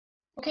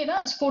Okay,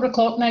 that's 4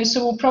 o'clock now,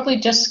 so we'll probably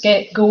just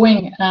get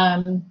going.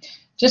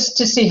 Just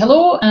to say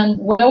hello and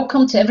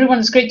welcome to everyone.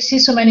 It's great to see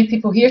so many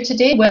people here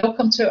today.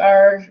 Welcome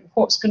to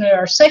what's going to be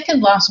our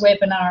second last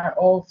webinar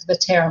of the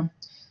term.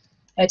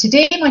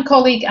 Today, my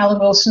colleague Allan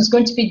Wilson is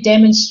going to be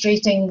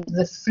demonstrating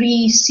the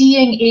free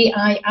Seeing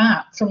AI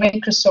app from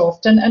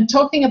Microsoft and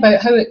talking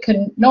about how it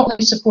can not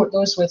only support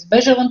those with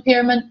visual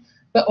impairment,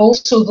 but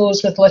also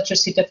those with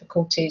literacy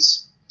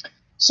difficulties.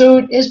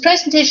 So his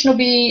presentation will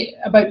be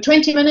about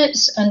 20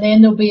 minutes, and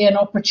then there'll be an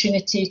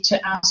opportunity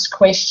to ask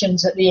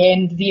questions at the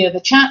end via the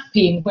chat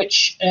pane,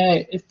 which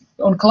if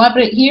on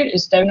Collaborate here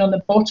is down on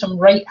the bottom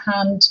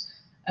right-hand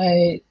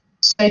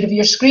side of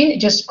your screen.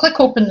 Just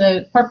click open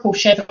the purple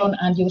chevron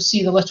and you'll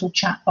see the little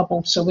chat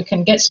bubble, so we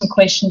can get some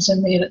questions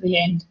in there at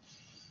the end.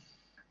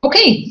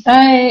 Okay,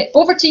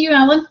 over to you,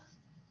 Allan.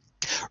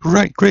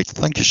 Right, great.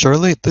 Thank you,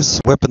 Shirley. This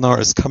webinar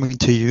is coming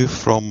to you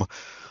from,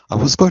 I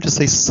was going to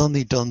say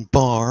sunny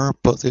Dunbar,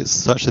 but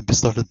it's actually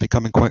started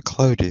becoming quite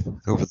cloudy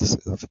over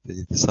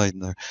the side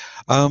there.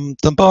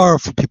 Dunbar,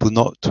 for people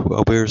not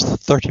aware, is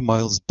 30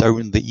 miles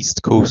down the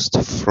east coast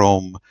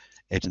from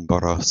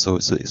Edinburgh, so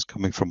it's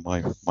coming from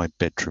my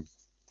bedroom.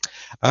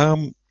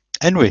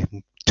 Anyway,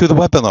 to the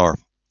webinar.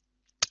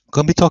 I'm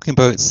going to be talking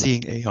about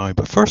Seeing AI,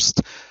 but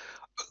first,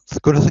 I'm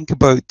going to think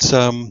about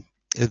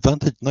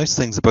nice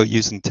things about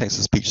using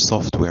text-to-speech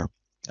software.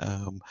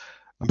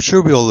 I'm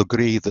sure we all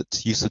agree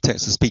that use of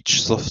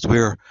text-to-speech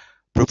software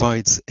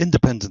provides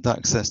independent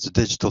access to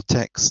digital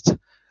text,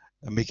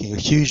 making a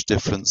huge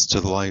difference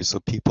to the lives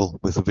of people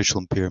with a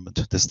visual impairment,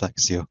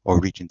 dyslexia, or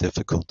reading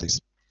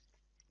difficulties.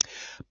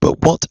 But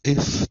what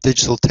if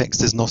digital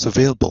text is not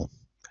available?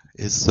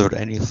 Is there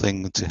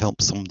anything to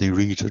help somebody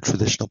read a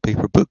traditional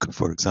paper book,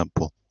 for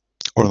example,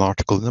 or an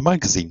article in a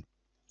magazine,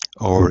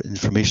 or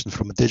information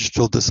from a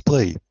digital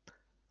display,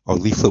 or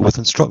leaflet with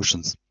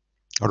instructions,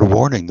 or a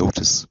warning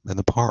notice in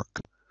the park,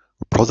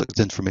 or product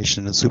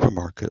information in a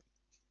supermarket?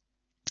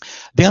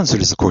 The answer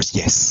is, of course,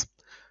 yes.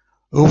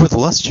 Over the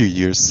last few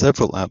years,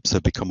 several apps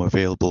have become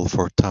available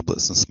for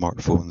tablets and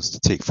smartphones to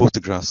take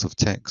photographs of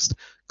text,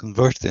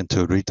 convert it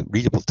into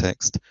readable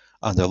text,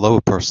 and allow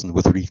a person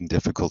with a reading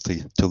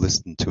difficulty to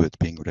listen to it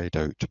being read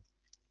out.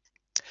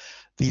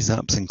 These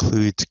apps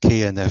include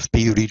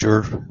KNFB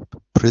Reader,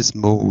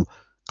 Prismo,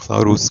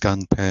 Claro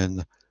Scan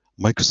Pen,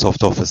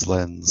 Microsoft Office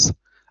Lens,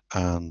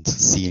 and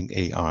Seeing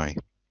AI.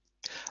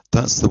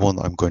 That's the one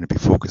I'm going to be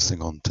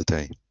focusing on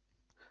today.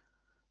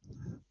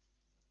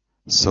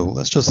 So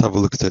let's just have a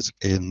look at it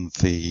in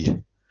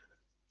the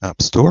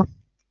App Store.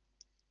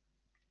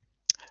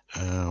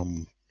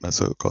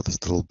 So I've got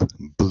this little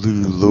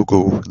blue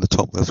logo in the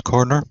top left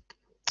corner.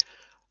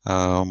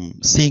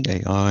 Seeing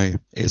AI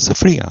is a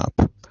free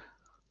app,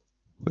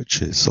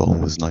 which is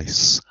always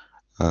nice.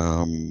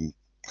 And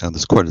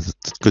there's quite a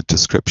good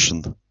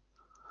description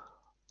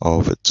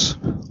of it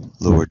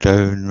lower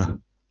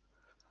down.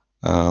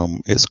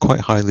 It's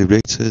quite highly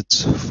rated,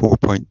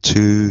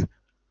 4.2.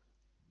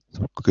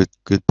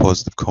 Good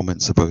positive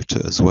comments about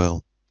it as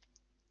well.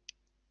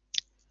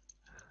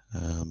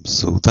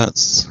 So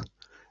that's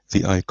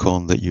the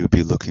icon that you'd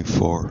be looking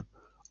for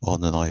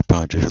on an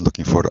iPad if you're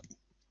looking for it.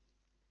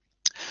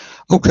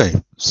 Okay,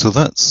 so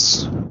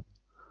that's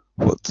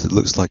what it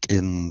looks like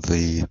in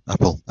the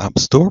Apple App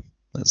Store.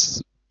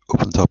 Let's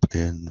open it up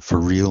in For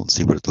Real and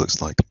see what it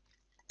looks like.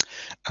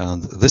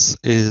 And this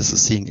is the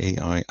Seeing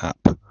AI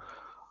app.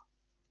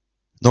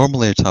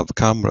 Normally I'd have the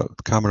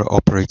camera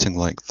operating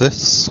like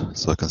this,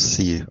 so I can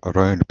see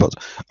around, but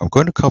I'm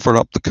going to cover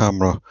up the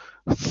camera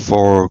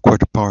for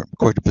quite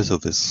a bit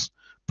of this,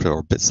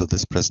 or bits of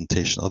this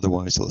presentation,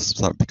 otherwise it'll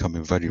start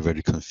becoming very,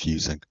 very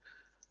confusing.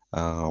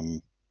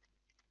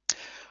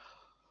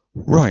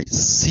 Right,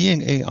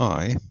 Seeing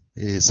AI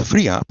is a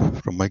free app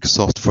from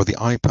Microsoft for the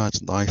iPad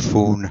and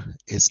iPhone.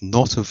 It's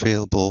not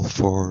available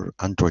for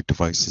Android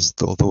devices,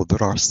 although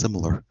there are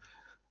similar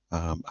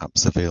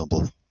apps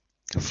available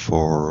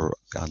for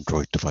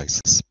Android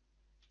devices.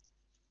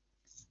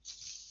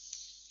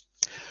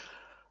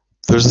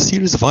 There's a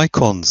series of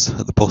icons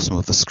at the bottom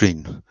of the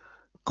screen.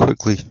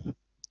 Quickly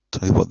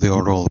tell you what they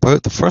are all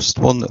about. The first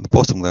one at the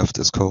bottom left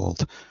is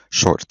called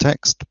Short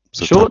Text.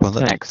 So Short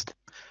Text.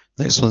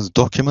 Next one is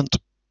Document.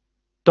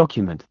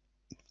 Document.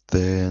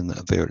 Then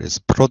there is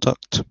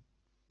Product.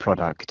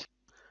 Product.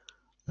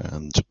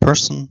 And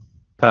Person.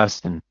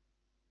 Person.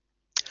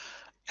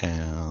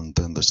 And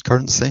then there's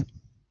Currency.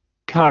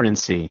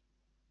 Currency.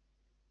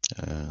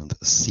 And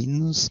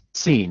Scenes.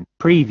 Scene.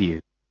 Preview.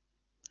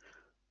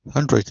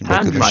 Handwriting.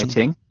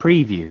 Handwriting.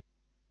 Preview.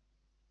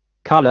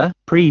 Color.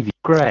 Preview.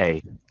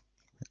 Gray.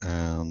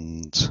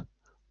 And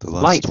the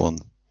last Light. one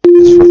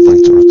is for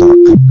light or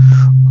dark.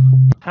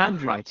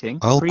 Handwriting.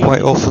 I'll preview.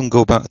 quite often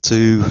go back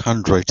to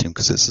handwriting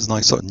because it's a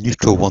nice sort of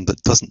neutral one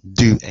that doesn't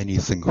do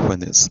anything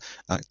when it's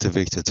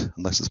activated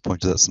unless it's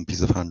pointed at some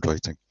piece of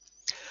handwriting.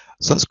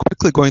 So let's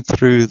quickly going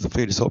through the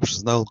various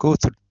options, and I'll go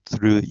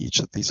through each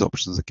of these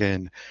options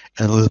again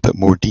in a little bit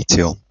more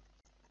detail.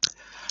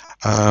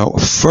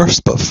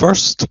 First,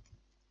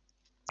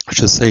 I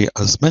should say,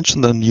 as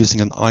mentioned, I'm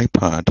using an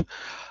iPad.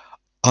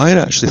 I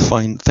actually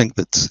think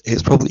that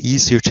it's probably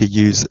easier to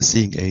use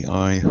Seeing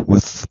AI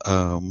with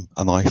an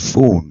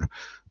iPhone,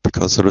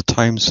 because there are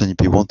times when you'd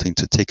be wanting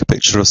to take a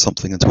picture of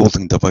something and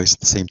holding the device at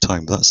the same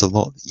time. That's a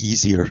lot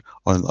easier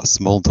on a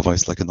small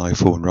device like an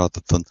iPhone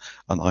rather than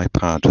an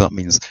iPad. That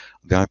means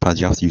the iPad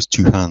you have to use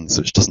two hands,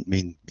 which doesn't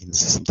means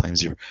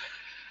sometimes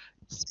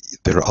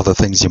there are other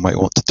things you might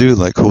want to do,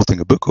 like holding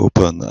a book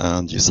open,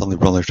 and you suddenly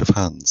run out of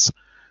hands.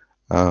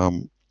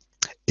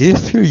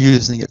 If you're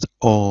using it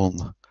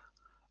on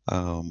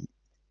of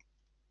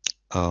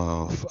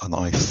an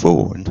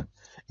iPhone,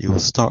 you will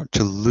start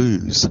to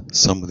lose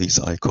some of these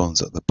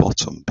icons at the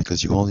bottom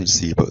because you only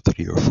see about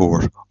 3 or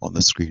 4 on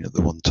the screen at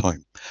the one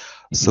time.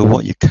 So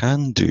what you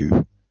can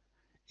do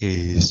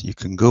is you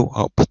can go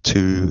up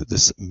to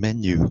this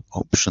menu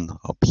option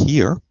up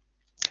here,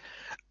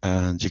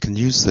 and you can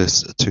use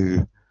this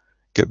to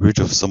get rid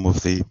of some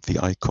of the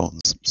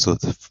icons. So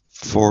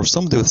for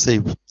somebody with, say,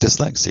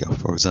 dyslexia,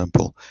 for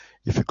example,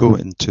 if you go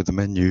into the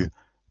menu,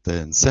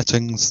 then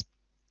settings,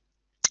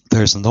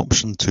 there's an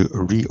option to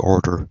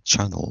reorder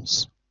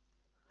channels.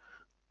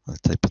 I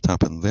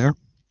tap in there,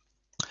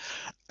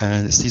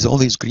 and it sees all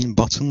these green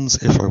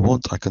buttons. If I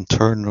want, I can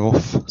turn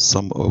off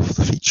some of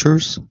the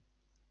features,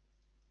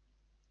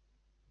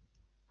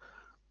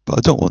 but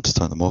I don't want to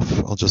turn them off.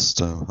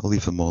 I'll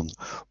leave them on.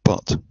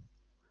 But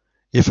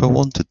if I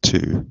wanted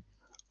to,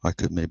 I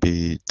could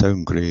maybe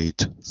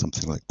downgrade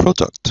something like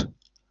product.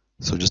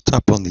 So just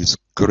tap on these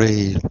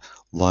grey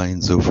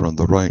lines over on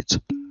the right,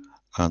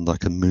 and I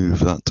can move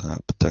that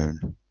tab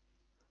down.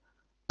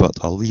 But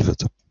I'll leave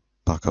it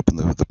back up in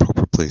the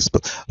proper place.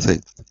 But say,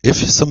 if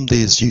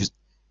somebody is used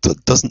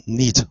that doesn't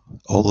need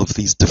all of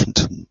these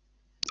different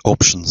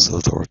options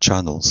or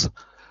channels,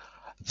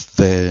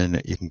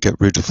 then you can get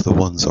rid of the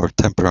ones or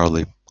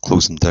temporarily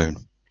close them down,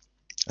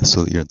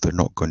 so they're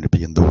not going to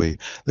be in the way.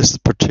 This is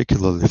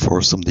particularly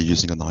for somebody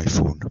using an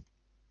iPhone.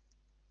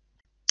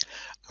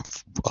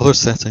 Other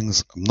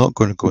settings, I'm not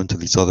going to go into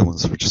these other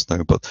ones for just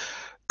now, but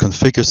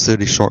configure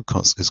Siri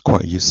shortcuts is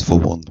quite a useful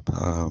one,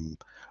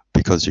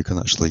 because you can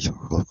actually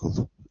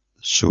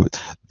show it.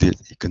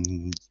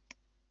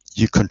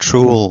 You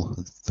control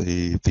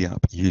the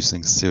app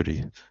using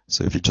Siri.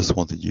 So if you just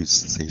want to use,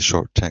 say,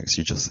 short text,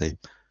 you just say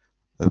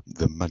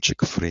the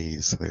magic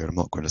phrase there. I'm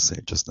not going to say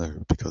it just now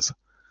because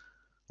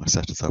I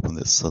set it up and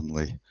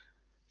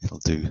it'll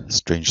do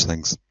strange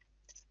things.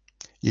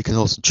 You can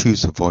also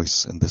choose a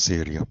voice in this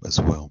area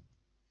as well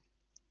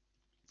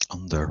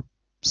under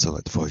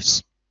select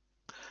voice.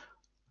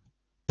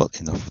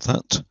 But enough of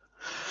that.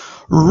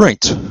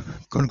 Right,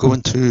 going to go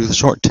into the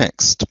short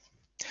text.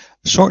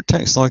 The short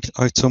text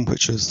item,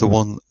 which is the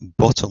one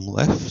bottom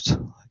left,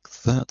 like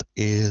that,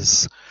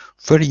 is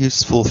very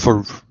useful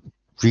for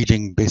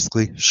reading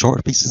basically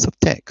short pieces of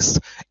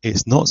text.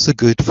 It's not so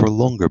good for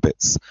longer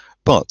bits,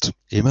 but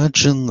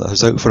imagine I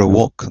was out for a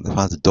walk and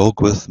I had a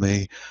dog with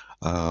me,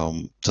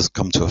 just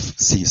come to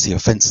see a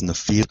fence in the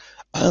field,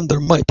 and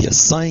there might be a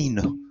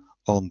sign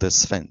on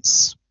this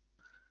fence.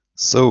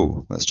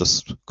 So let's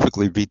just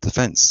quickly read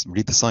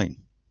the sign.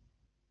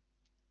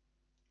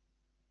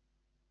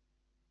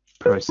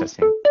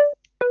 Processing.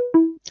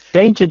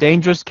 Danger,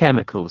 dangerous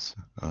chemicals.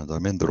 And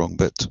I'm in the wrong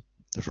bit.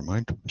 Never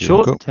mind. Here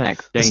Short we go.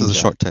 text. This Danger. is a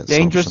short text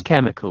Dangerous option.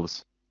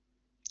 chemicals.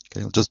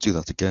 Okay, I'll just do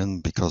that again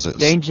because it's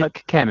Danger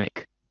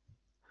chemic.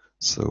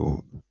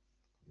 so.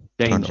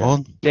 Danger. Turn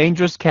on.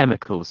 Dangerous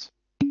chemicals.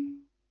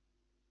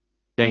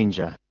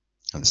 Danger.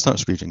 And it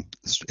starts reading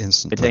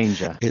instantly.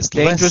 Danger. It's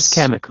Dangerous less,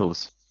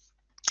 chemicals.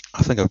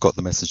 I think I've got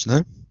the message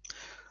now.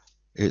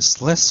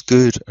 It's less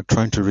good at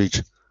trying to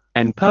read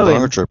And poem,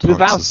 larger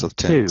Without parts of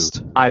text.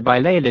 Two, I by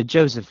Layla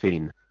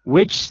Josephine.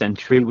 Which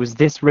century was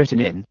this written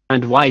in,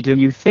 and why do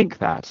you think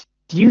that?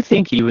 Do you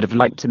think you would have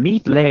liked to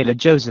meet Layla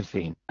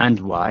Josephine,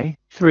 and why?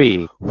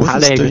 3. What it's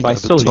Hallelujah doing by at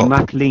the Solly top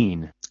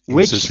MacLean. is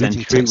Which it's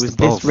reading century text was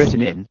above this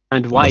written in,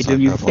 and why what I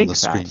do you have on think the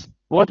screen. that?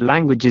 What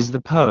language is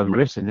the poem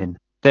written in?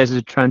 There's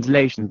a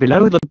translation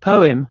below the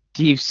poem.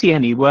 Do you see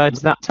any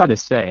words that are the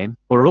same,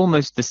 or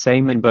almost the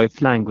same in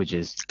both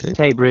languages? Okay.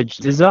 Taybridge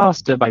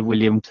Disaster by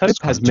William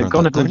Topaz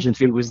McGonagall.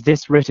 Who was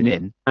this written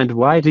in, and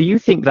why do you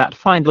think that?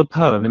 Find the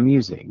poem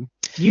amusing.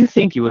 Do you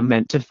think you were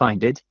meant to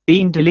find it?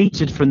 Being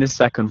deleted from the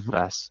second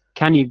verse.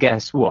 Can you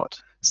guess what?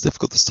 It's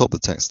difficult to stop the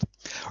text.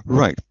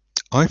 Right.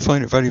 I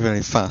find it very,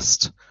 very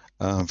fast,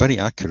 very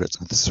accurate.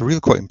 This is really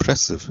quite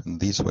impressive in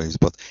these ways,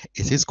 but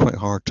it is quite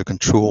hard to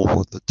control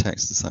what the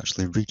text is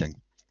actually reading.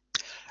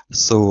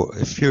 So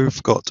if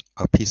you've got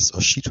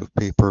a sheet of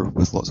paper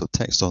with lots of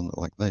text on it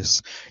like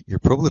this, you're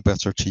probably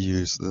better to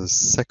use the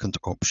second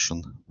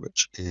option,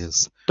 which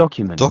is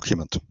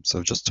document.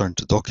 So just turn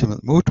to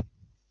document mode.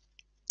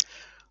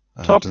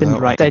 Top and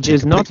right edge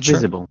is not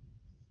visible.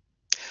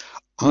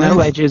 No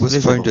edge is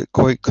visible. I found it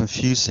quite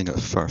confusing at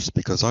first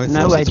because I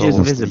thought it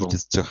almost needed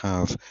to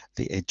have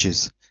the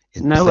edges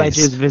in place. No edge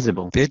is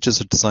visible. The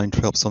edges are designed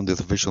to help somebody with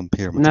a visual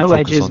impairment no to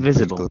edge focus is on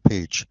visible. a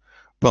particular page.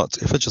 But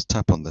if I just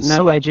tap on this,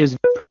 no edges.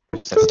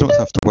 I don't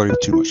have to worry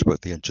too much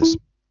about the edges.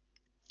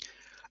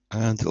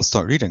 And it'll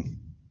start reading.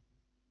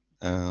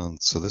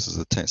 And so this is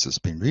the text it's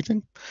been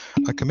reading.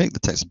 I can make the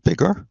text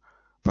bigger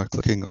by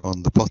clicking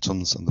on the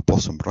buttons on the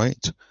bottom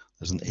right.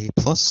 There's an A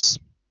plus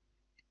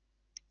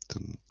to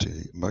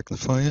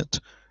magnify it,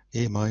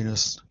 A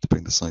minus to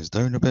bring the size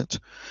down a bit.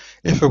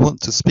 If I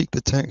want to speak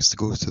the text,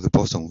 go to the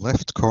bottom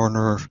left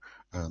corner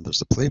and there's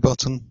the play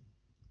button.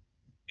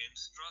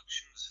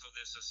 Instructions for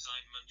this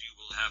assignment: you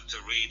will have to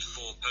read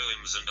 4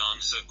 poems and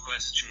answer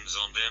questions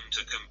on them to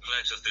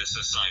complete this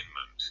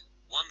assignment.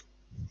 1.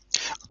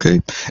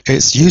 Okay,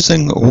 it's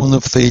using one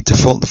of the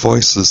default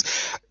voices.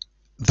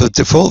 The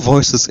default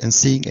voices in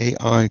Seeing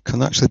AI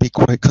can actually be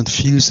quite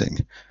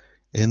confusing.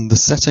 In the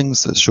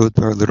settings that showed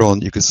earlier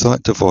on, you can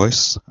select a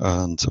voice,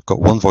 and I've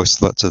got one voice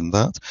selected in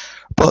that,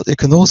 but it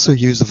can also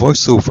use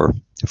voiceover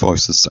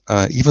voices,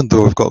 even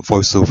though I've got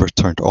voiceover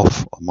turned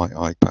off on my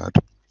iPad.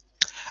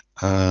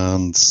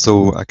 And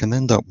so I can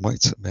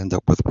might end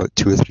up with about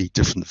 2 or 3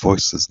 different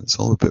voices, and it's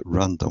all a bit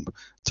random in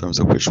terms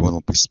of which one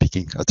will be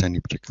speaking at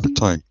any particular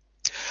time.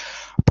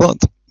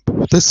 But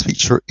this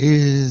feature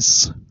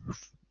is,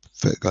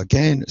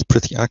 again, it's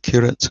pretty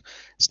accurate.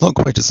 It's not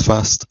quite as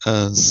fast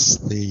as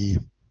the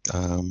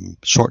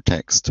short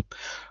text,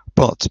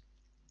 but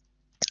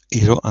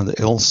and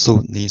it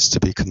also needs to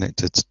be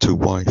connected to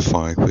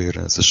Wi-Fi,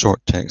 whereas the short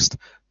text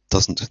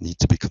doesn't need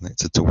to be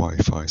connected to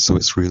Wi-Fi, so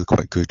it's really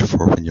quite good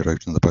for when you're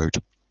out and about.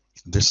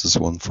 This is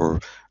one for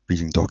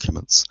reading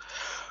documents.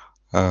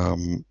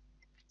 Let's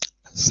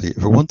see,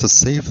 if I want to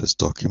save this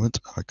document,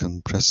 I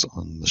can press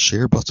on the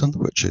share button,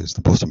 which is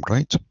the bottom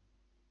right,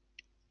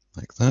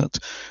 like that,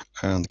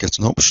 and get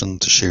an option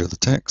to share the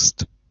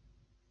text.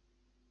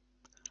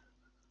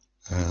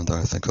 And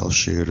I think I'll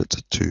share it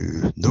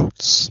to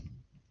notes.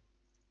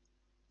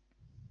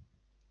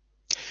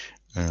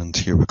 And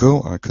here we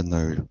go. I can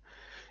now,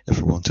 if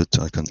I wanted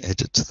to, I can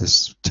edit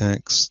this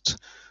text.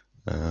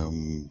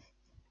 I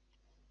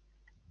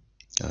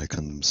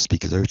can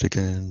speak it out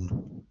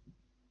again.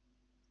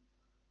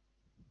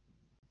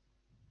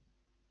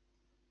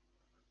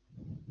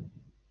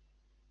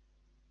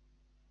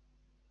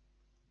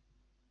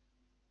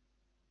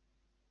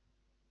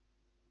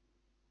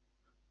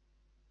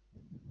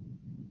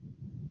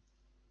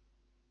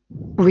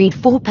 Read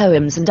 4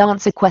 poems and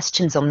answer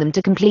questions on them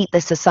to complete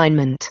this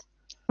assignment.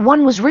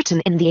 1 was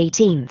written in the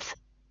 18th.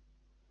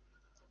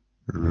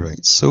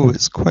 Right, so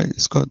it's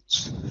got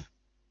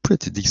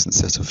pretty decent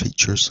set of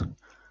features,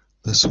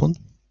 this one.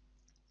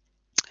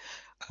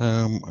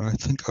 I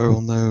think I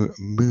will now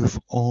move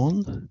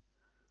on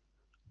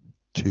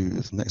to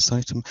the next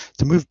item.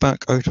 To move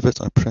back out of it,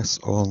 I press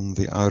on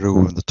the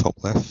arrow in the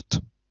top left,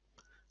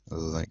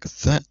 like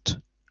that.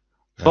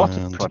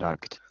 Bottom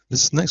product.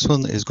 This next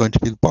one is going to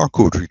be the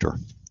barcode reader.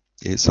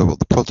 It's about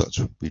the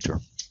product reader.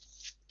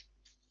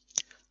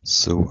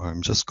 So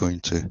I'm just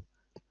going to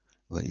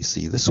let you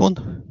see this one.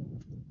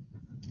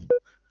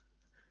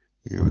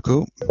 Here we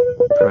go.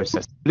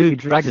 Processed Blue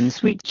Dragon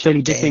Sweet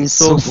Chili Dipping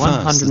Sauce, so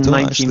fast. 190 I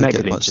don't actually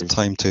get much megaliters.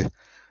 time to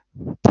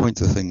point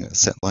the thing,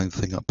 line the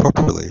thing up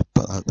properly,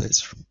 but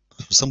it's for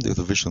somebody with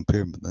a visual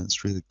impairment, then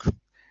it's really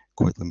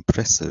quite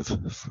impressive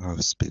for how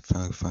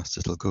fast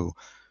it'll go.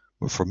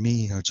 But for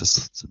me, I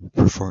just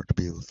prefer it to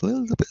be a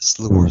little bit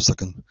slower so I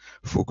can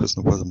focus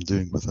on what I'm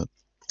doing with it.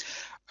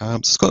 So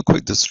it's got a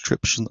quick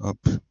description up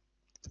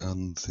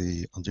and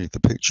underneath the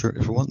picture.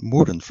 If I want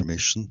more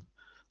information,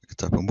 I can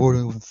tap on more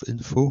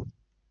info.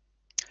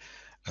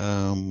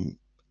 And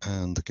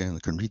again, I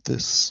can read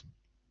this.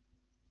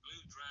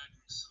 Blue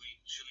Dragon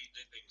Sweet Chili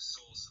Dipping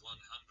Sauce,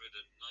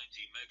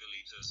 190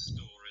 megaliters.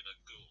 Store in a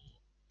cool,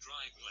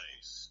 dry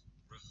place.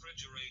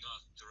 Refrigerate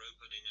after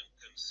opening and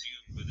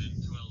consume within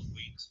 12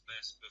 weeks.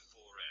 Best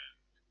before end.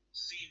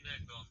 See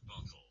neck of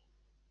bottle.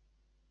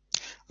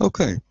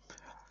 Okay.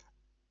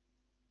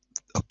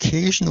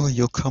 Occasionally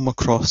you'll come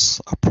across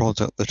a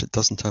product that it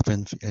doesn't have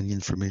any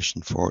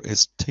information for.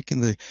 It's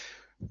taking the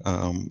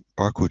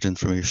barcode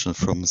information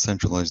from a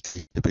centralized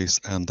database,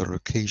 and there are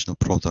occasional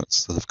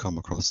products that have come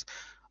across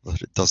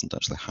that it doesn't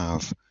actually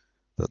have,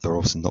 that they're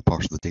obviously not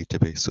part of the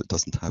database, so it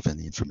doesn't have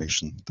any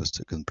information that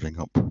it can bring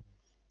up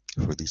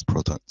for these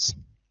products.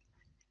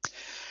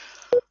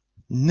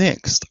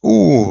 Next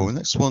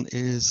one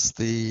is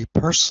the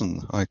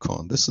person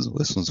icon. This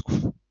one's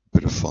a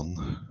bit of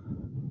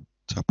fun.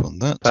 Tap on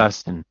that.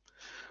 Person.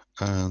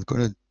 And I'm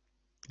going to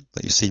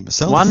let you see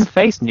myself. One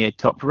face near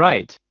top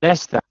right,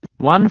 less than.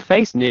 One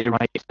face near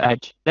right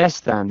edge, less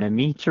than a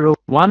meter.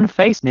 One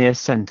face near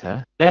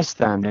center, less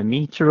than a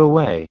meter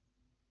away.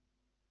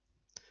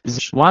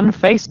 One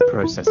face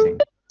processing.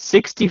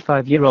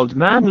 65-year-old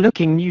man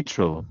looking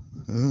neutral.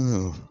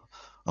 Oh,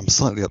 I'm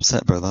slightly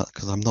upset by that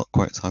because I'm not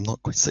quite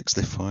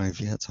 65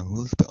 yet. I'm a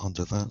little bit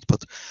under that,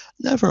 but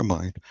never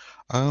mind.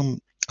 I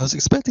was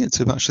expecting it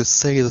to actually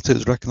say that it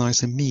was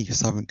recognizing me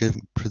because I haven't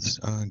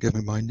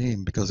given my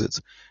name, because it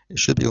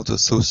should be able to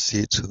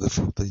associate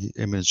the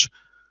image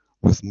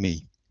with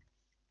me,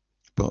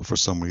 but for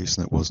some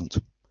reason it wasn't.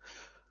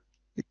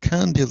 It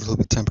can be a little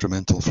bit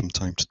temperamental from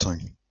time to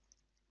time.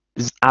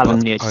 Allan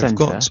near I've center,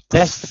 got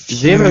less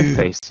 0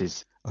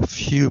 faces. a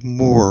few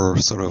more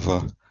sort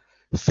of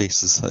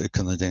faces that it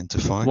can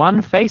identify.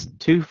 1 face,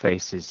 2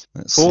 faces,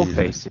 Let's 4 see.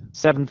 faces,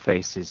 7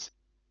 faces.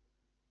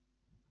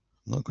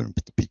 I'm not going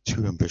to be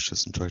too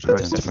ambitious and try to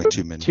Processing. identify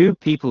too many. 2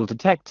 people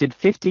detected.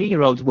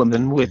 50-year-old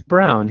woman Okay. with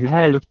brown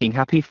hair looking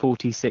happy.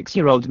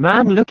 46-year-old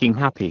man looking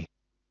happy.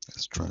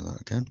 Let's try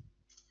that again.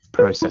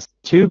 Process.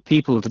 2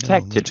 people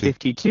detected.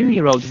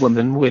 52-year-old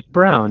woman with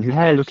brown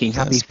hair looking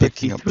happy.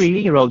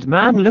 53-year-old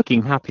man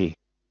looking happy.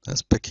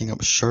 That's picking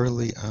up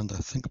Shirley and I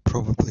think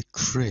probably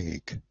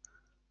Craig.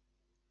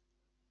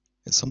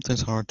 It's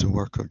sometimes hard to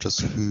work out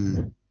just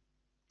who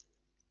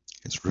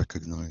it's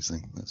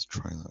recognizing. Let's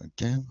try that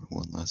again,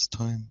 one last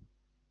time.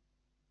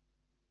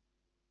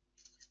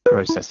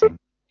 Processing.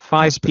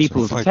 5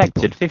 people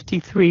detected.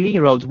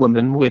 53-year-old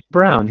woman with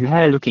brown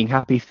hair looking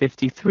happy.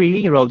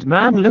 53-year-old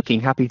man looking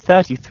happy.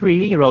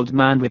 33-year-old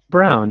man with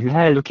brown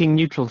hair looking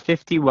neutral.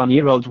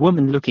 51-year-old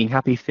woman looking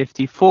happy.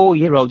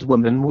 54-year-old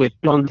woman with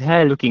blonde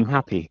hair looking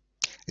happy.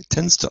 It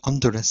tends to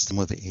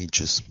underestimate the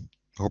ages,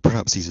 or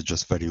perhaps these are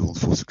just very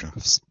old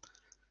photographs.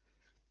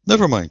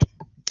 Never mind.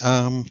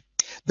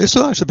 This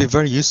will actually be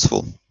very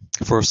useful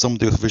for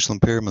somebody with visual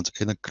impairment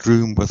in a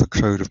room with a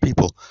crowd of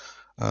people.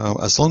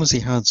 As long as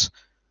he had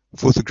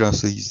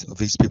photographs of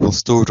these people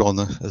stored on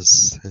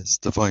his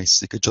device,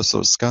 he could just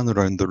sort of scan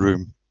around the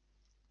room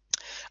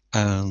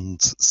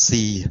and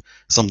see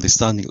somebody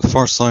standing at the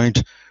far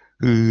side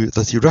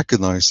that he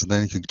recognised, and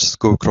then he could just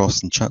go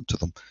across and chat to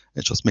them.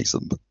 It just makes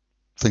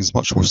things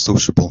much more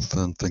sociable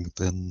than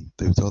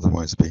they would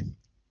otherwise be.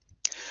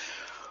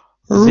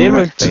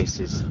 0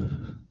 faces.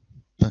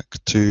 Back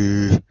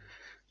to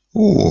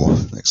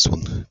next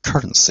one,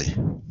 currency.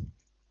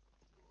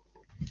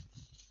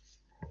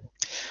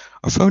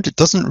 I found it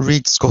doesn't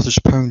read Scottish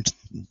pound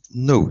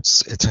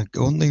notes. It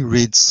only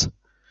reads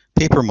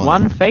paper money.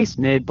 1 face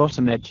near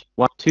bottom edge.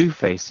 2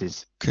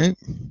 faces. Okay.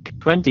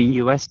 $20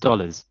 US. So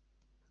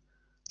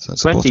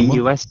that's $20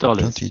 US.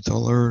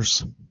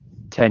 $20.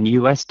 $10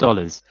 US.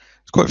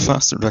 It's quite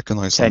fast at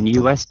recognizing. $10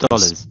 US.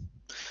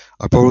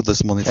 I borrowed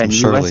this money from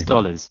Shirley.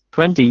 $10 US.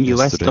 $20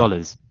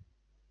 US.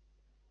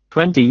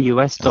 $20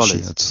 US. She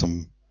had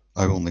some.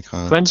 I only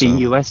had $20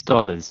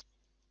 US.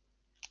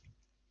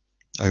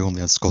 I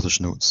only had Scottish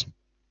notes.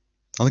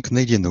 And a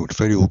Canadian note,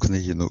 very old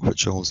Canadian note,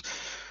 which always,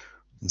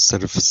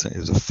 instead of it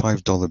was a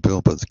 $5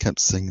 bill, but it kept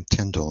saying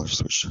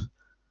 $10, which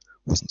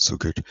wasn't so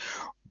good.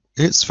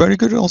 It's very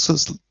good also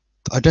at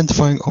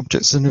identifying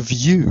objects in a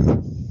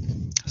view.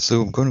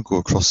 So I'm going to go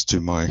across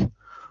to my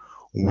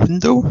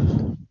window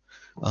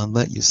and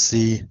let you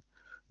see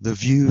the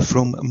view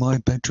from my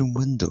bedroom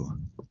window.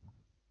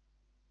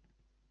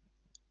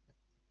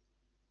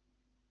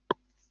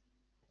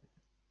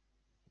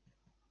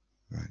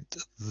 Right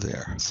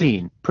there.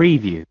 Scene.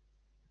 Preview.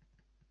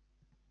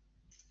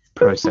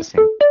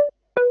 Processing.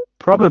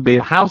 Probably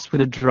a house with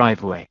a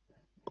driveway.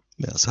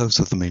 Yeah, it's a house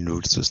with the main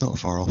road, so it's not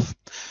far off.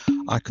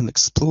 I can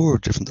explore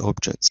different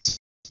objects.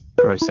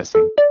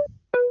 Processing.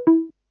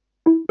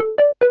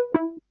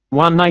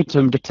 1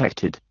 item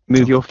detected.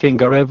 Move your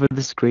finger over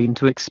the screen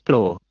to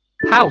explore.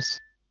 House.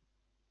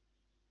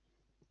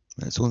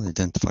 It's only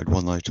identified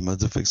 1 item.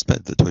 I'd have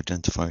expected it to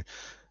identify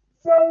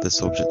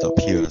this object up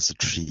here as a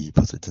tree,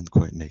 but it didn't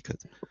quite make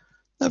it.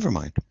 Never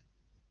mind.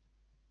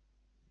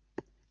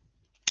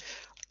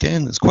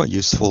 Again, it's quite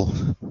useful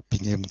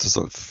being able to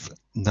sort of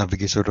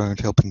navigate around,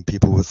 helping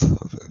people with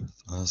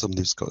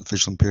somebody who's got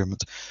visual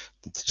impairment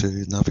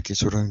to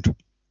navigate around.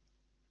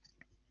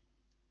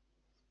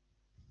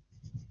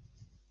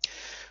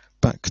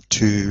 Back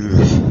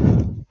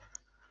to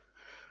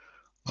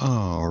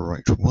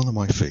right, one of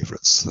my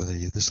favourites.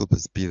 This will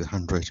be the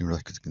handwriting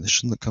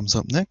recognition that comes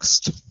up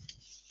next.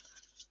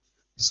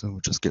 So we'll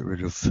just get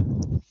rid of,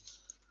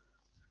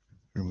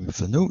 remove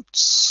the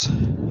notes.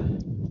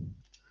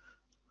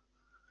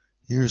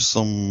 Here's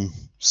some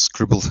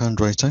scribbled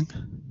handwriting.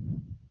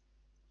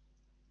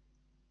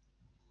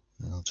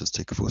 I'll just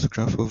take a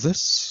photograph of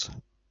this.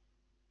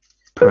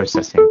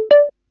 Processing.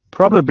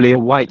 Probably a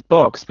white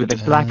box with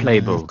a black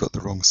label. I've got the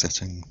wrong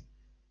setting.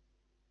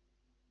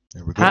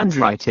 There we go.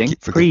 Handwriting.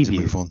 Keep forgetting to Preview.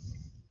 move on.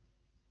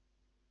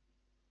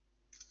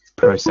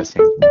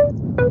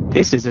 Processing.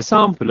 This is a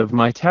sample of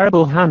my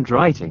terrible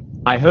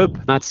handwriting. I hope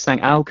that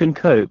Allan can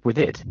cope with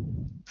it.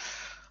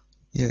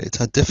 Yeah, it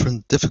had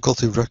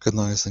difficulty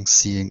recognizing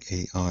seeing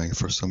AI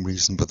for some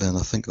reason, but then I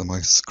think that my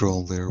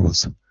scroll there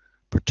was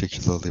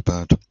particularly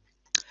bad.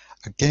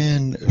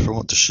 Again, if I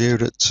want to share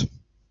it,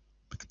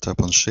 I can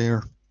tap on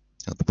share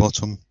at the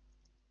bottom,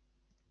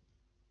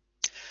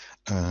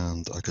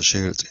 and I can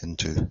share it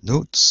into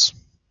notes.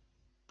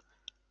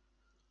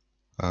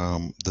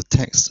 The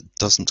text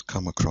doesn't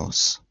come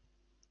across,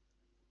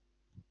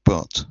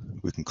 but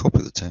we can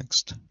copy the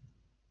text.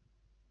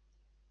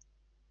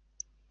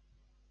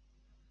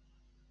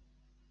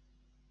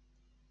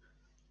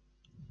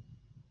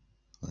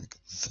 Like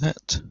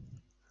that,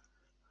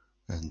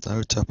 and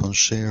now tap on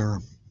share,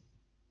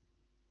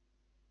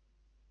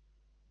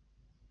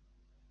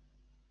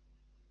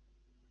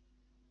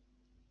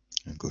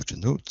 and go to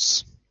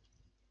notes.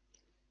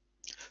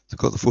 So I've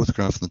got the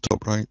photograph in the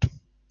top right,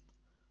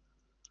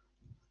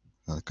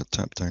 I could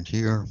tap down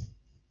here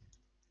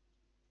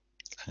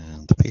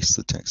and paste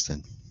the text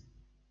in.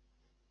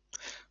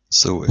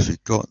 So if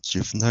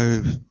you've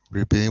now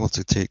been able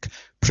to take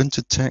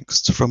printed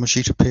text from a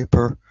sheet of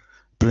paper,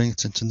 bring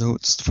it into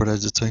notes for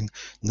editing.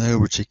 Now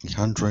we're taking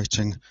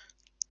handwriting,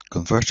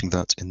 converting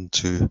that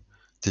into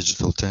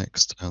digital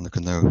text, and I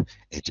can now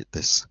edit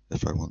this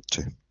if I want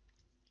to.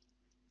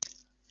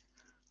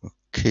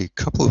 Okay, a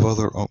couple of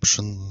other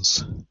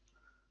options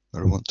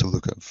that I want to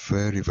look at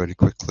very, very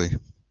quickly.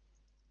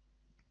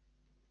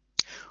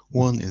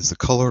 One is the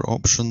color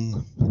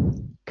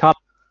option. Color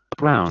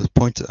brown. Just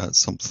point it at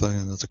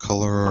something as a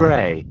color.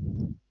 Grey.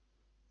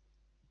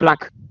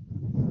 Black.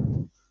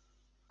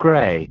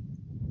 Grey.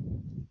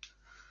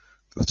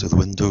 Go to the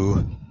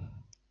window.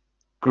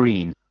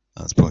 Green.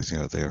 That's pointing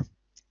out there.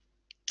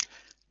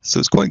 So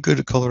it's quite good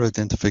at color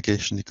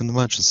identification. You can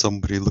imagine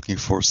somebody looking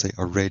for, say,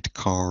 a red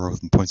car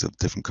and points at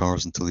different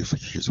cars until he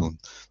hears one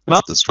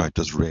that's described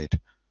as red.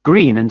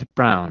 Green and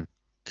brown.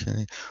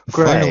 Okay.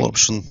 Grey. Final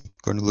option I'm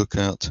going to look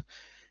at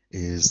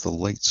is the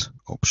light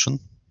option.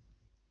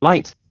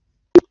 Light.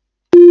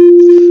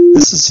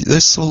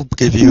 This will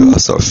give you a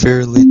sort of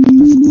fairly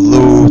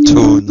low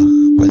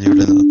tone when you're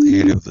in an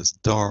area that's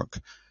dark,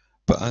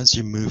 but as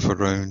you move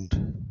around,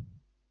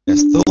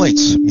 yes, the light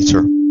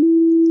meter.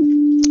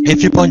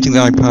 If you're pointing the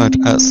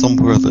iPad at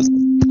somewhere that's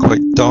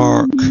quite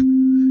dark,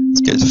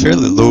 it gets a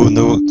fairly low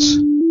note.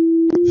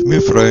 If you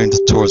move around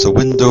towards a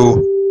window,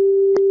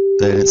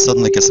 then it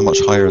suddenly gets a much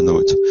higher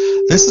note.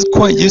 This is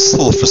quite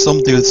useful for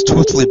somebody who's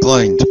totally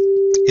blind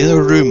in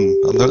a room,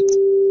 and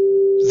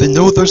they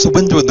know there's a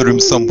window in the room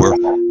somewhere,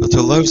 but it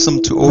allows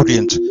them to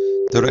orient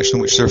the direction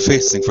in which they're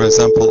facing. For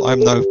example, I'm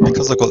now,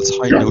 because I've got this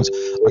high note,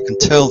 I can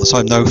tell that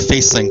I'm now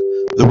facing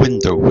the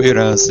window,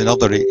 whereas in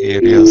other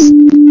areas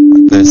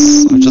like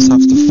this, I just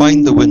have to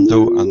find the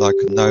window and I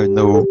can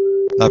now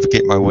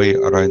navigate my way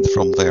around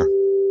from there.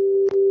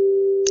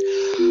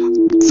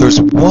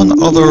 There's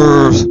one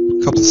other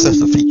couple of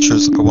set of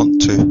features I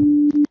want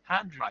to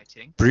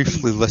Handwriting.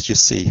 briefly let you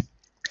see.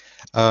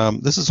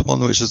 This is one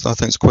which I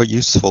think is quite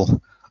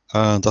useful,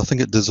 and I think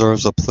it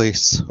deserves a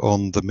place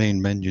on the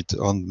main menu,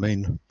 on the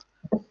main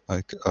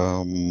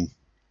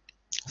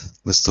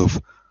list of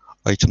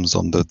items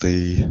under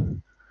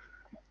the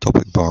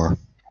topic bar,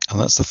 and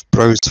that's the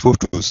Browse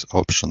Photos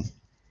option,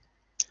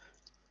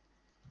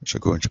 which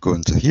I'm going to go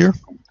into here.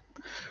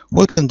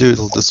 What it can do,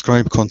 it'll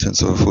describe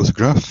contents of a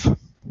photograph,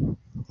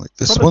 like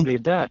this Probably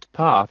one. a dirt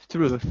path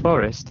through the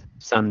forest.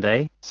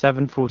 Sunday,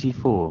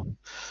 7:44.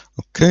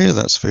 Okay,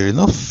 that's fair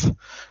enough.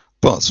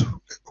 But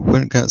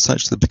when it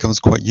actually becomes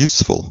quite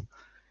useful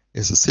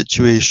is a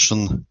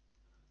situation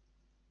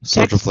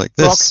sort of like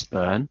this.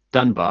 Roxburn,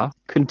 Dunbar,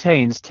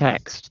 contains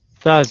text.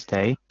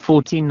 Thursday,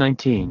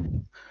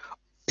 14:19.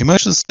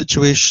 Imagine a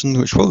situation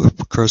which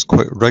occurs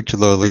quite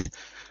regularly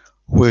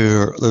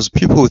where there's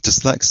people with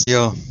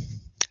dyslexia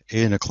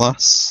in a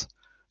class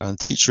and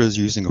the teacher is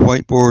using a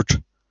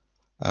whiteboard.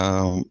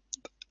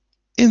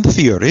 In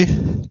theory,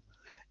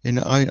 in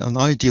an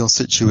ideal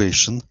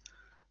situation,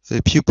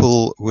 the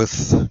pupil with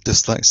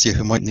dyslexia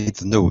who might need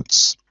the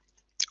notes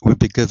would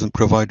be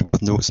provided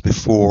with notes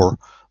before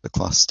the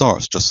class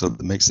starts, just so that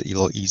it makes it a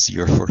lot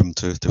easier for him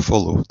to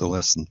follow the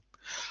lesson.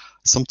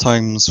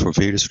 Sometimes, for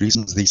various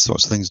reasons, these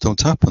sorts of things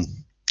don't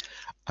happen.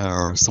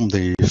 Or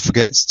somebody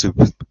forgets to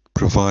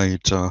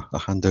provide a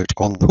handout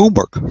on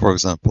homework, for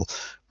example,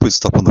 puts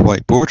it up on the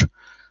whiteboard.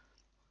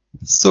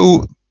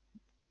 So, a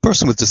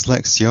person with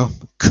dyslexia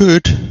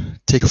could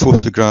take a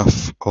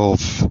photograph of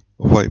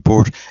a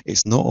whiteboard.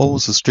 It's not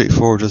always as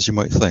straightforward as you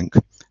might think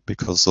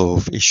because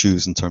of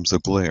issues in terms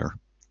of glare.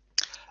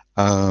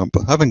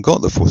 But having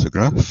got the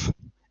photograph,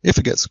 if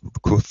it gets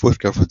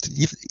photographed,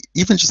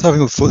 even just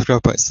having a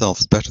photograph by itself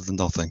is better than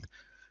nothing,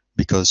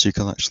 because you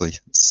can actually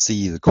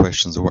see the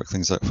questions and work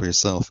things out for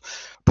yourself.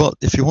 But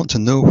if you want to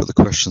know what the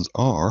questions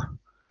are,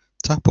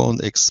 tap on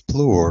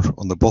Explore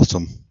on the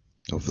bottom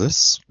of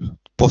this,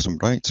 bottom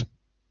right.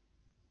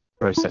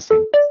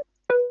 Processing.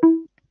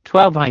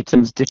 12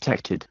 items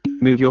detected.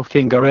 Move your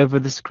finger over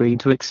the screen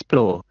to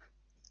explore.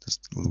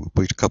 Just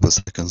wait a couple of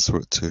seconds for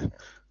it to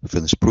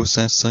finish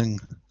processing,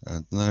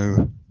 and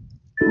now...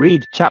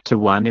 Read Chapter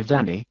 1 of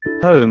Danny.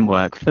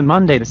 Homework for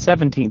Monday the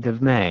 17th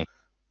of May.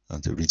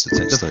 And it reads the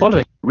text The out.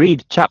 following.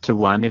 Read Chapter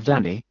 1 of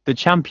Danny, the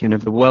champion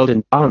of the world,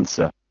 and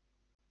answer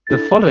the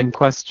following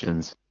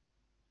questions.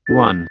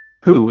 1.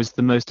 Who was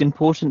the most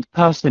important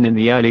person in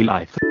the early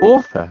life?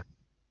 Author.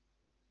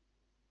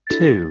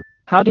 2.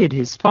 How did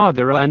his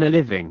father earn a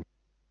living?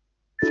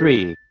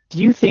 3. Do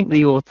you think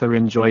the author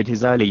enjoyed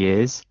his early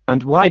years,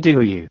 and why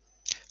do you?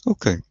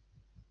 Okay.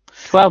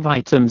 12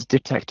 items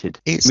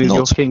detected. Move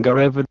your finger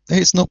over.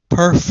 It's not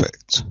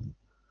perfect,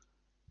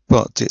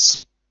 but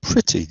it's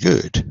pretty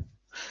good.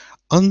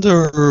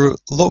 Under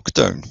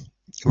lockdown,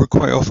 we're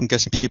quite often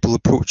getting people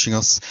approaching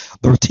us.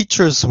 Our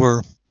teachers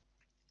were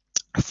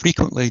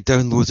frequently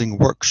downloading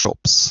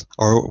workshops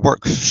or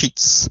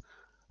worksheets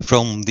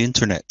from the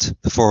internet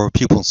for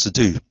pupils to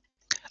do.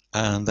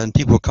 And then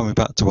people were coming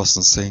back to us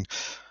and saying,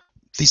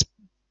 these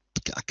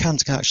I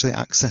can't actually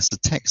access the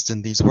text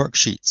in these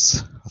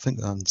worksheets. I think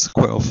and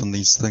quite often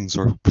these things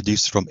are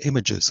produced from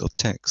images of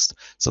text.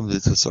 Somebody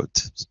did a sort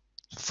of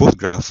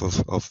photograph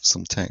of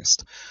some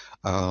text,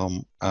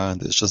 and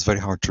it's just very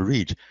hard to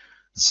read.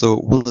 So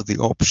one of the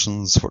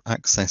options for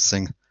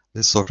accessing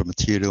this sort of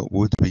material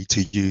would be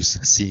to use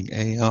Seeing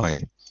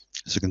AI.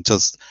 So you can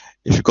just,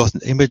 if you've got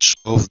an image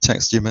of the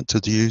text you're meant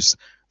to use,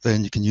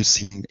 then you can use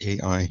Seeing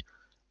AI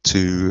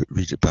to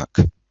read it back.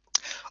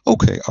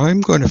 Okay, I'm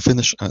going to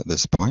finish at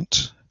this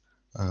point.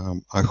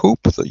 I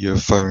hope that you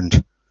have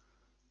found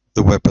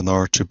the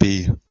webinar to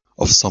be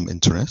of some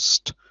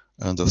interest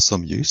and of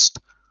some use.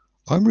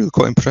 I'm really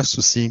quite impressed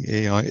with Seeing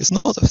AI. It's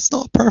not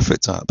a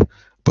perfect app,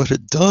 but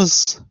it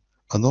does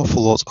an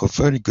awful lot of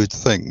very good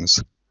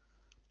things.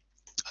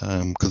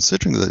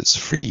 Considering that it's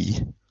free,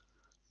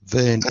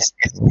 then it's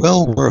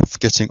well worth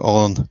getting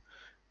on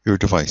your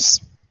device.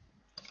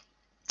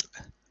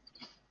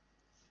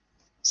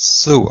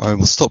 So I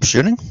will stop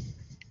sharing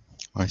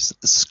my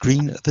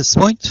screen at this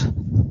point.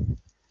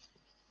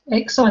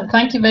 Excellent.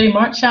 Thank you very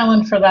much,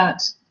 Alan, for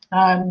that.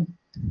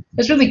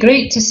 It's really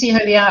great to see how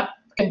the app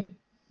can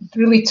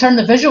really turn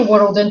the visual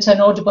world into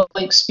an audible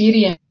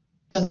experience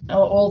and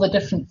all the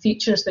different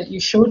features that you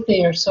showed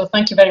there. So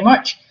thank you very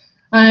much.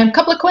 A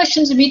couple of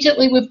questions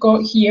immediately we've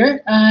got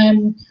here.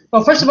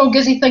 Well, first of all,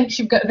 Gizzy thinks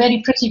you've got a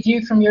very pretty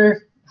view from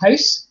your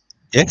house.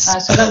 Yes.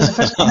 So that was the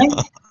first thing.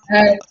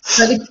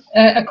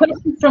 A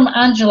question from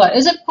Angela.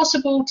 Is it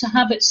possible to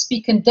have it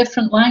speak in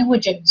different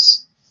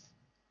languages?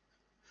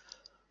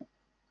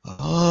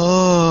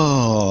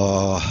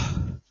 Oh,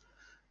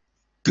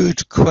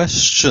 good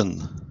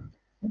question.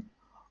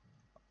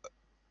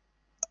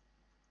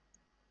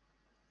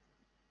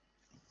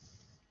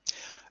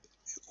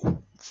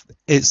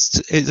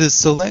 It is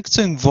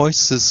selecting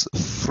voices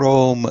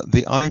from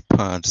the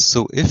iPad.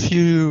 So if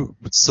you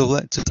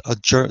selected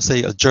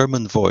say a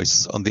German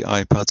voice on the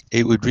iPad,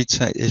 it would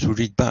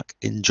read back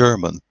in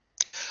German.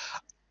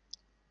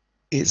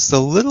 It's a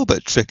little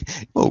bit tricky.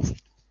 Oh,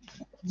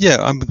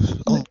 yeah, I'll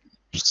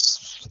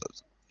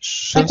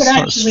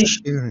start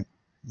sharing.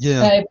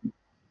 Yeah.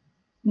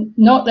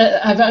 Not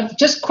that I've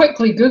just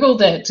quickly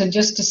Googled it and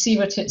just to see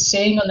what it's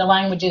saying on the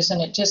languages,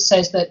 and it just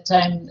says that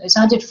it's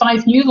added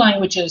 5 new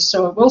languages,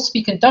 so it will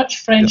speak in Dutch,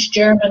 French,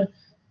 German,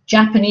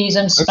 Japanese,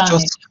 and Spanish.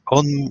 Just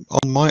on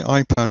my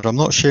iPad, I'm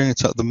not sharing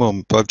it at the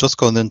moment, but I've just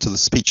gone into the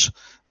speech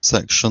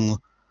section,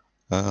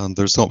 and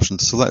there's an option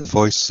to select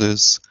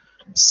voices.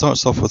 It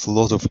starts off with a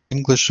lot of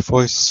English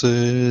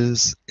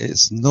voices.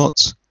 It's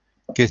not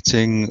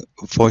getting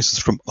voices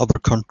from other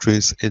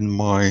countries in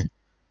my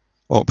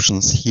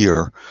options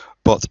here.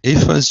 But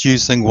if I was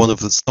using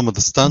some of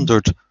the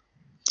standard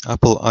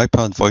Apple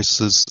iPad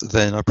voices,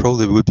 then I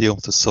probably would be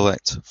able to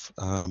select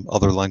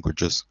other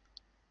languages.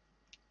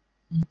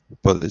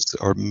 But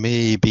or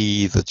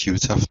maybe that you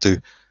would have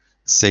to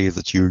say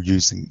that you're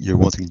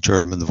wanting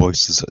German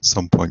voices at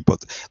some point.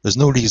 But there's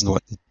no reason why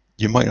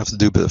you might have to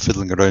do a bit of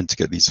fiddling around to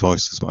get these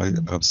voices.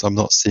 But so I'm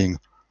not seeing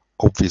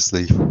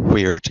obviously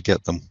where to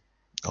get them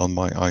on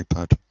my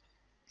iPad.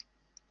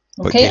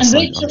 Okay, but yes,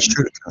 and Rachel, I'm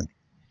sure it can.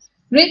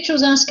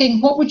 Rachel's asking,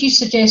 what would you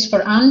suggest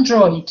for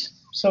Android?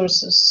 So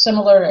it's a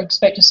similar,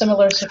 expect a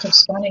similar sort of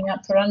scanning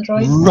app for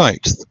Android?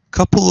 Right, a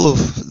couple of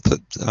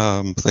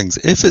things.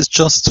 If it's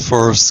just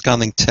for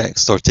scanning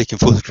text or taking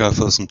photographs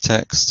of some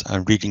text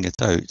and reading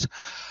it out,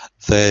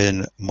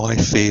 then my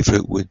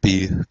favorite would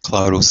be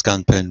Claro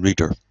Scan Pen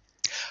Reader.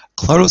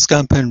 Claro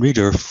Scan Pen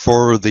Reader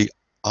for the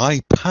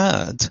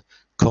iPad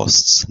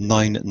costs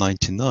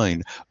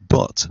 $9.99,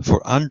 but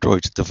for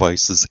Android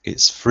devices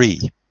it's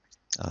free.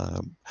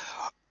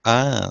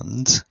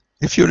 And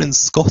if you're in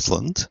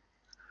Scotland,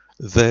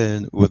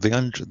 then with the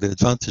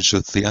advantage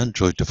of the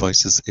Android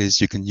devices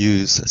is you can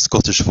use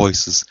Scottish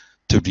voices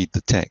to read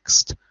the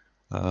text.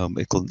 You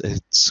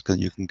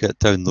can get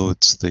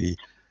downloads the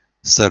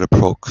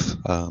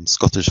Cereproc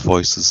Scottish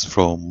voices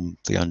from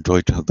the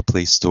Android the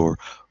Play Store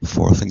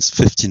for I think it's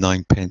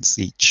 59p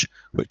each,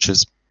 which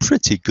is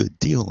pretty good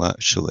deal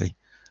actually.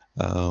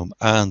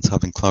 And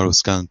having Claro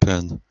Scan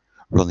Pen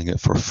running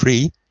it for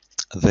free,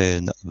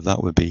 then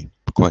that would be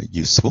quite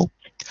useful.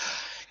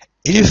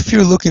 If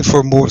you're looking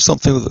for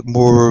something with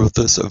more of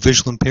the sort of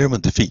visual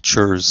impairment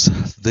features,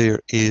 there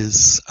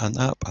is an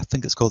app, I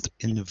think it's called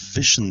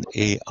Envision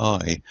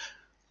AI.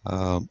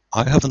 I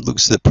haven't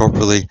looked at it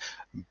properly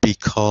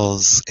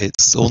because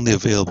it's only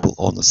available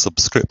on a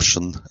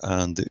subscription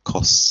and it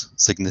costs a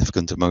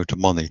significant amount of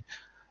money.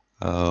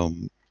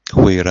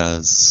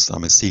 Whereas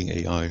Seeing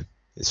AI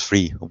is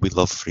free. We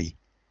love free.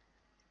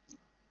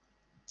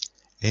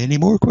 Any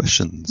more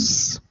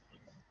questions?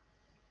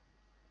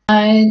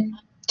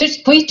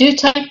 Just please do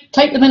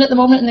type them in at the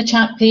moment in the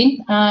chat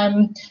pane.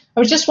 I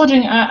was just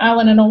wondering,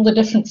 Alan, and all the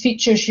different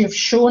features you've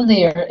shown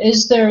there,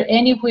 is there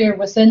anywhere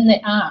within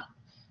the app,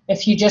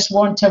 if you just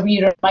want a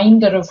wee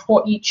reminder of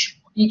what each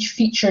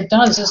feature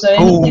does, is there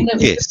anything that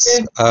we could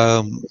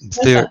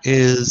do? There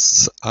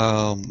is,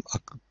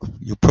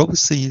 you'll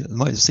probably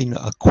might have seen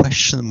a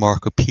question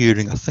mark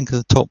appearing, I think in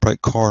the top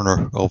right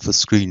corner of the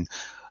screen.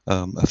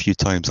 a few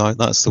times.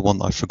 That's the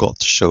one I forgot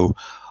to show.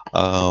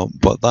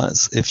 But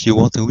that's, if you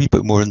want a wee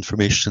bit more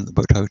information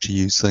about how to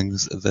use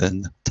things,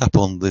 then tap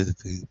on the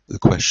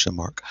question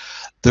mark.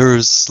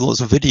 There's lots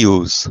of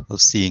videos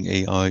of seeing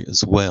AI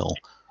as well.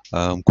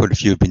 Quite a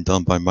few have been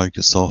done by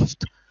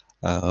Microsoft.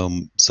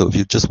 So if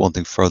you're just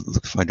wanting further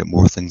to find out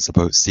more things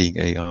about seeing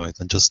AI,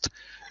 then just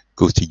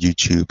go to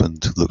YouTube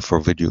and look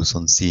for videos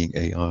on seeing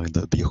AI.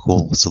 There'll be a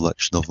whole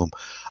selection of them.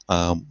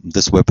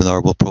 This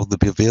webinar will probably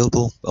be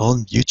available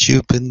on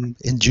YouTube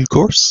in due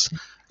course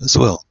as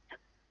well.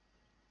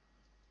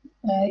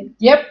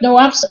 Yep, no,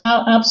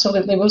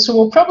 absolutely. Well, so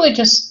we'll probably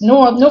just,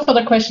 no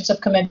further questions have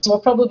come in, so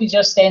we'll probably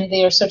just end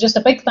there. So just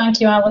a big thank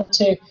you, Alan,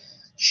 to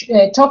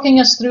talking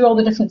us through all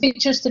the different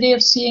features today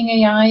of seeing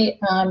AI.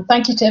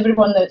 Thank you to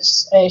everyone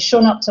that's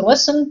shown up to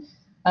listen.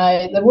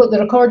 The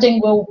recording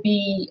will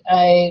be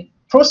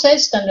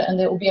processed and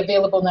it will be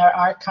available in our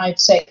archive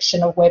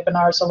section of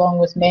webinars, along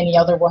with many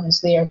other ones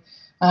there.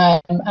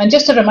 And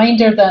just a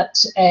reminder that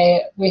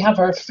we have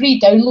our free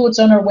downloads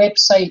on our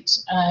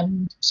website.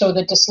 So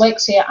the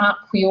Dyslexia app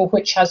wheel,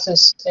 which has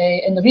this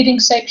in the reading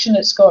section,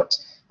 it's got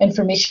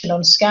information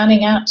on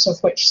scanning apps, of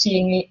which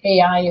seeing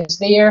AI is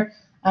there.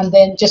 And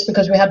then just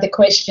because we had the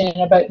question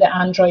about the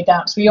Android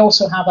apps, we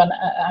also have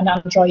an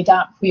Android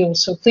app wheel.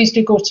 So please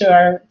do go to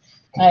our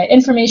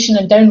information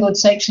and download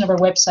section of our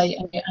website,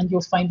 and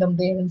you'll find them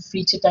there and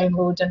free to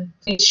download. And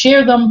please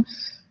share them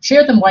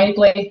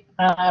widely.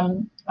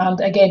 And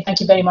again, thank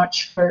you very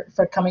much for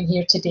coming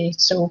here today.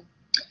 So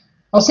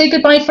I'll say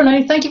goodbye for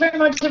now. Thank you very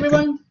much,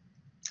 everyone.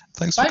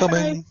 Thanks for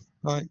coming.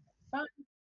 Bye.